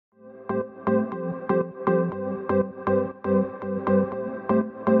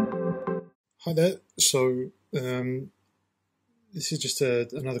Hi there. So this is just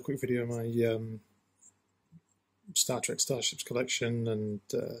another quick video of my Star Trek Starships collection, and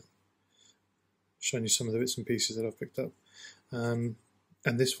showing you some of the bits and pieces that I've picked up. And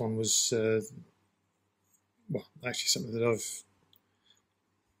this one was, well, actually something that I've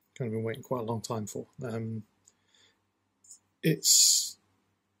kind of been waiting quite a long time for. It's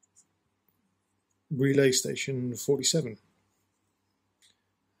Relay Station 47.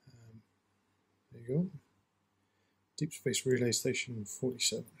 There you go. Deep Space Relay Station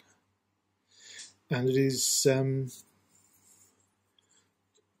 47. And it is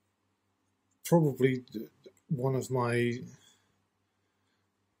probably one of my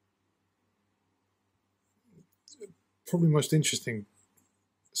most interesting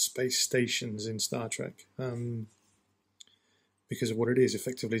space stations in Star Trek, because of what it is,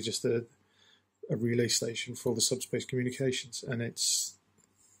 effectively just a relay station for all the subspace communications. And it's,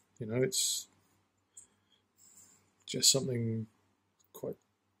 you know, it's just something quite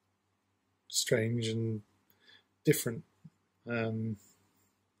strange and different. It's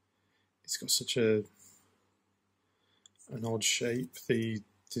got such an odd shape. The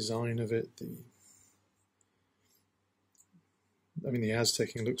design of it, the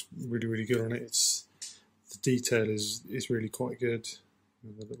Aztecing looks really good on it. The detail is really quite good.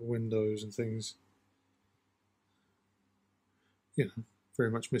 The little windows and things,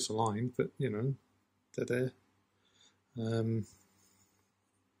 very much misaligned, but they're there. And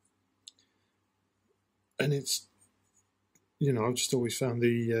it's, I've just always found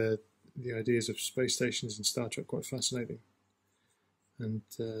the ideas of space stations in Star Trek quite fascinating, and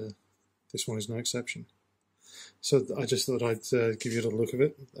this one is no exception. So I just thought I'd give you a little look of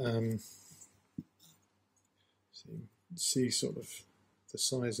it, so you can see sort of the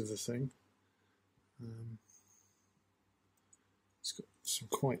size of the thing. It's got some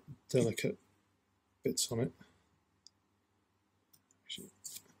quite delicate bits on it. Actually,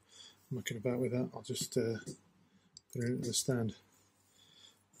 mucking about with that, I'll just put it into the stand.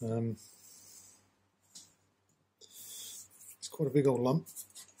 It's quite a big old lump.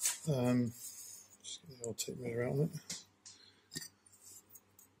 Just get the old tape measure out on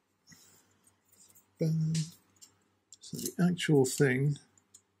it. So the actual thing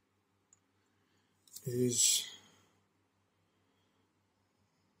is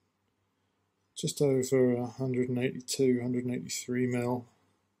just over 182, 183 mil,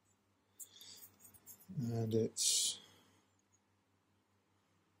 and its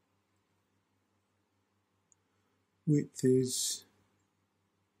width is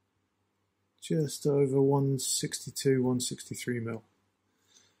just over 162, 163 mil.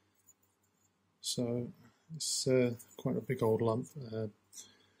 So it's quite a big old lump.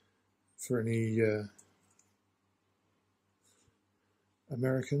 For any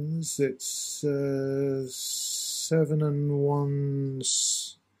Americans, it's 7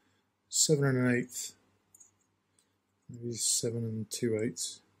 1/8, maybe 7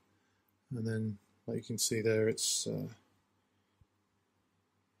 2/8, and then, like you can see there, it's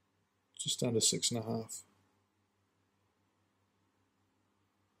just under 6.5.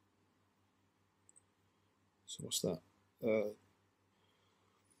 So what's that?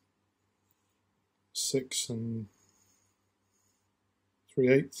 6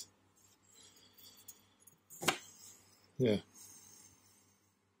 3/8. Yeah.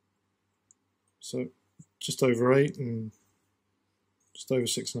 So just over 8 and just over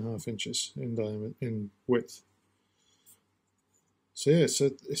 6.5 inches in diameter, in width. So yeah, it's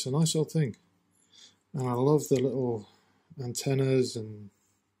a nice old thing, and I love the little antennas, and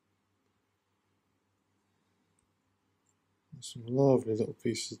some lovely little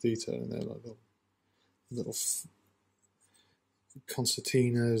pieces of detail in there, like little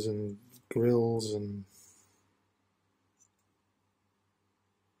concertinas and grills and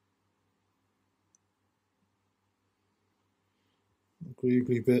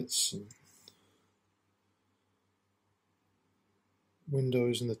googly bits and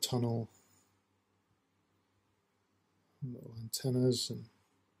windows in the tunnel, little antennas and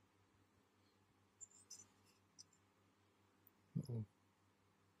little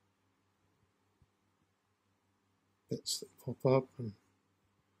bits that pop up, and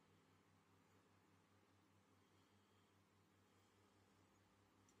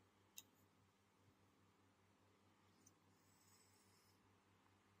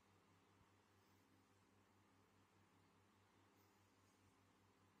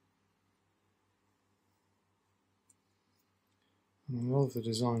I love the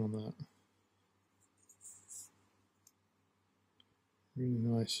design on that. Really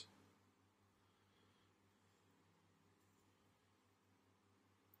nice.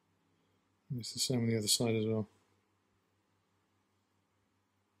 And it's the same on the other side as well.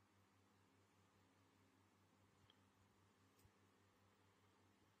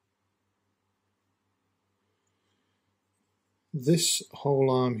 This whole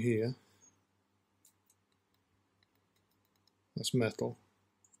arm here, that's metal.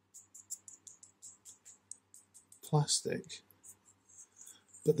 Plastic,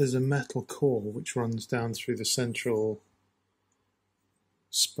 but there's a metal core which runs down through the central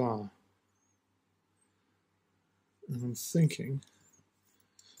spar. And I'm thinking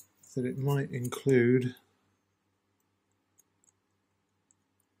that it might include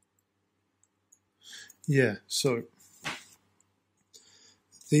so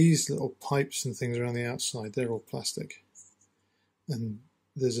these little pipes and things around the outside, they're all plastic. And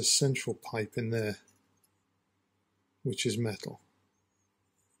there's a central pipe in there which is metal.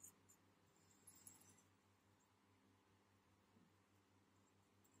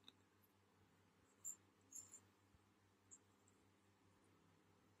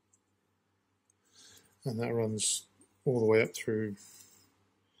 And that runs all the way up through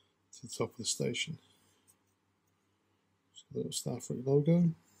to the top of the station. So little Starfleet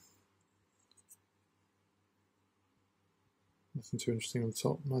logo. Nothing too interesting on the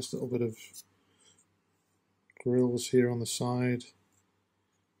top. Nice little bit of grills here on the side,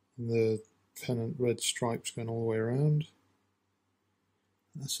 and the pennant red stripes going all the way around.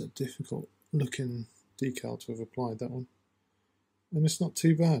 That's a difficult looking decal to have applied, that one. And it's not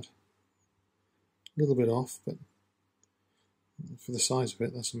too bad. A little bit off, but for the size of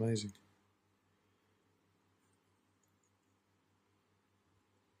it, that's amazing.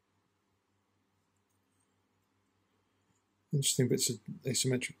 Interesting bits of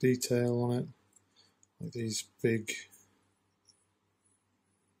asymmetric detail on it, like these big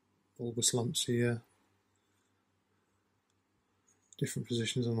bulbous lumps here, different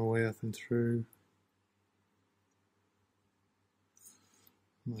positions on the way up and through.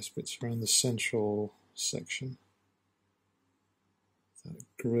 Nice bits around the central section. That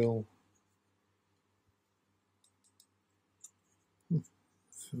grill.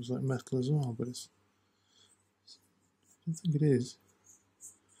 Feels like metal as well, but it's, I don't think it is.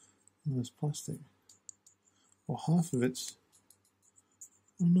 No, it's plastic. Or half of it's,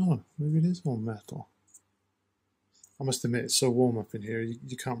 oh no, maybe it is all metal. I must admit, it's so warm up in here,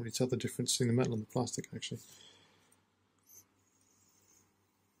 you can't really tell the difference between the metal and the plastic, actually.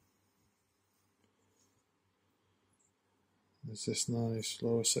 There's this nice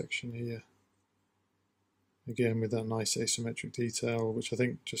lower section here. Again, with that nice asymmetric detail, which I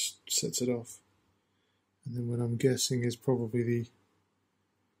think just sets it off. And then what I'm guessing is probably the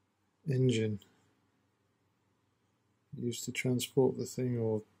engine used to transport the thing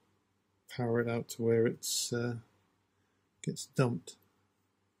or power it out to where it gets dumped.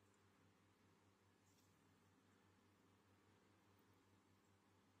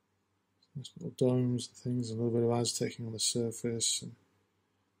 Nice little domes and things, a little bit of Aztecing on the surface,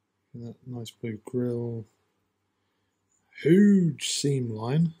 and that nice blue grille. Huge seam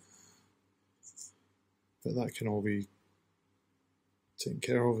line, but that can all be taken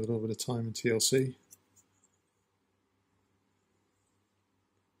care of with a little bit of time in TLC.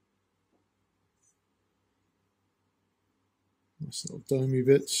 Nice little domey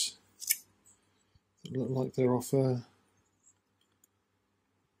bits that look like they're off I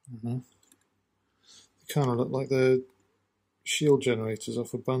don't know. They kind of look like the shield generators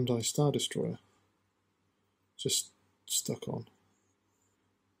off a Bandai Star Destroyer, just stuck on.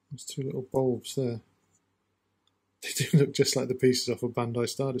 There's two little bulbs there. They do look just like the pieces off a Bandai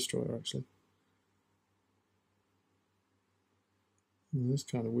Star Destroyer, actually. That's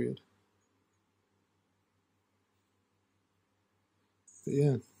kind of weird. But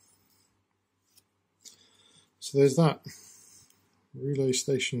yeah. So there's that. Relay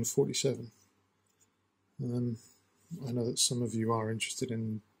Station 47. I know that some of you are interested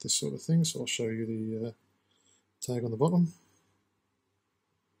in this sort of thing, so I'll show you the tag on the bottom.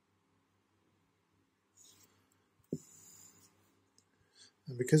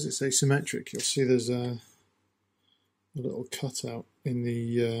 And because it's asymmetric, you'll see there's a little cutout in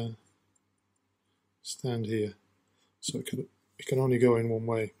the stand here, so it can only go in one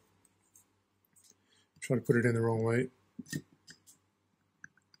way. Try to put it in the wrong way,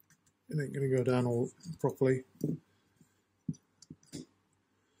 it ain't going to go down all properly. Put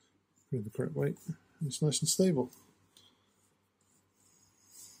it in the correct way, and it's nice and stable.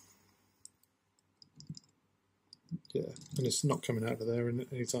 Yeah, and it's not coming out of there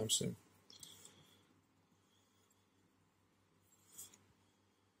anytime soon.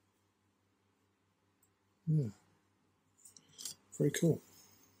 Yeah, very cool.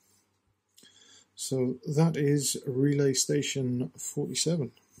 So that is relay station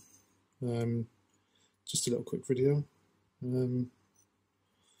 47. Just a little quick video. Hope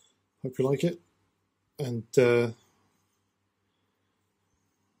you like it, and you're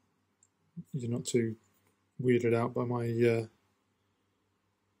not too weirded out by my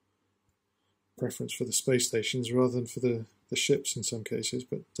preference for the space stations rather than for the ships in some cases.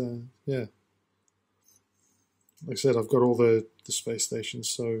 But yeah, like I said, I've got all the space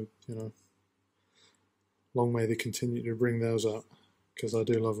stations, so you know, long may they continue to bring those up, because I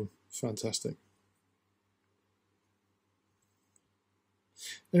do love them. Fantastic.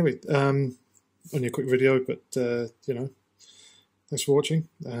 Anyway, only a quick video, but you know, thanks for watching.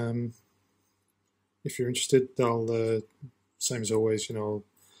 If you're interested, I'll same as always, you know,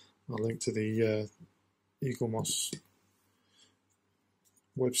 I'll link to the Eaglemoss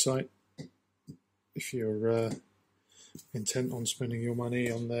website if you're intent on spending your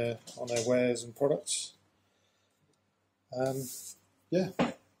money on their wares and products. Yeah,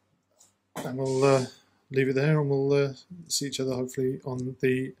 and we'll leave it there, and we'll see each other hopefully on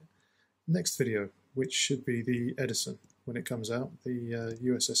the next video, which should be the Edison when it comes out, the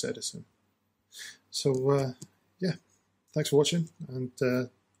USS Edison. So yeah, thanks for watching, and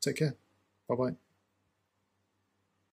take care. Bye bye.